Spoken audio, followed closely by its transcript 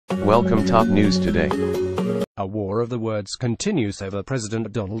Welcome top news today. A war of the words continues over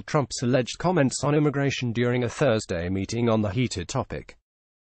President Donald Trump's alleged comments on immigration during a Thursday meeting on the heated topic.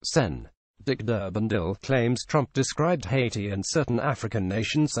 Sen. Dick Durbin DIll claims Trump described Haiti and certain African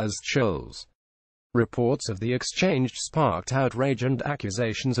nations as shoals. Reports of the exchange sparked outrage and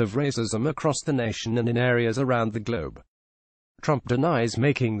accusations of racism across the nation and in areas around the globe. Trump denies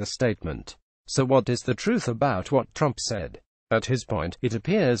making the statement. So what is the truth about what Trump said? At his point, it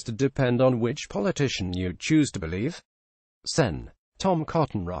appears to depend on which politician you choose to believe. Sen. Tom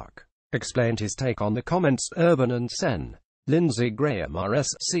Cotton Rock explained his take on the comments Urban and Sen. Lindsey Graham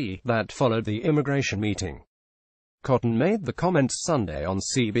RSC that followed the immigration meeting. Cotton made the comments Sunday on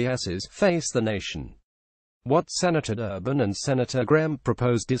CBS's Face the Nation. What Senator Durbin and Senator Graham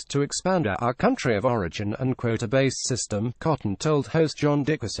proposed is to expand our country of origin and quota-based system, Cotton told host John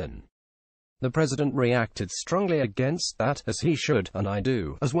Dickerson. The president reacted strongly against that, as he should, and I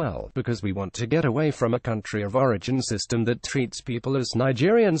do, as well, because we want to get away from a country of origin system that treats people as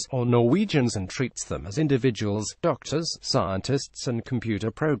Nigerians or Norwegians and treats them as individuals, doctors, scientists and computer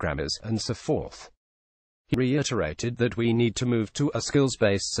programmers, and so forth. He reiterated that we need to move to a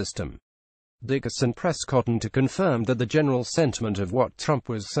skills-based system. Dickerson pressed Cotton to confirm that the general sentiment of what Trump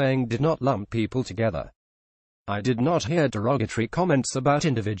was saying did not lump people together. I did not hear derogatory comments about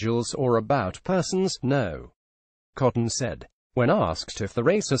individuals or about persons, no. Cotton said. When asked if the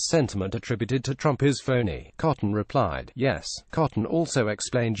racist sentiment attributed to Trump is phony, Cotton replied, yes. Cotton also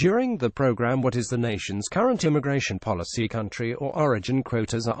explained during the program what is the nation's current immigration policy. Country or origin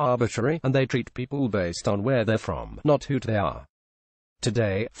quotas are arbitrary, and they treat people based on where they're from, not who they are.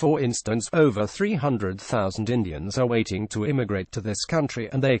 Today, for instance, over 300,000 Indians are waiting to immigrate to this country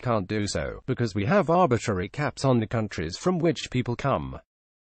and they can't do so, because we have arbitrary caps on the countries from which people come.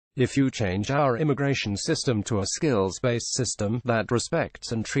 If you change our immigration system to a skills-based system that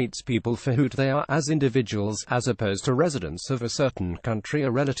respects and treats people for who they are as individuals, as opposed to residents of a certain country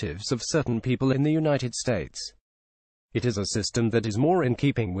or relatives of certain people in the United States, it is a system that is more in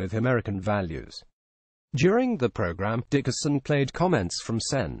keeping with American values. During the program, Dickerson played comments from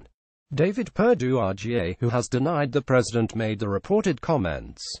Sen. David Perdue RGA, who has denied the president made the reported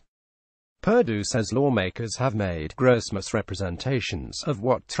comments. Perdue says lawmakers have made gross misrepresentations of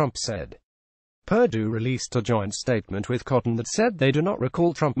what Trump said. Perdue released a joint statement with Cotton that said they do not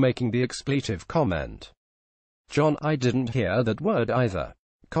recall Trump making the expletive comment. John, I didn't hear that word either.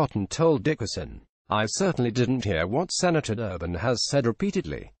 Cotton told Dickerson. I certainly didn't hear what Senator Durbin has said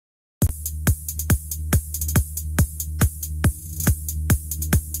repeatedly.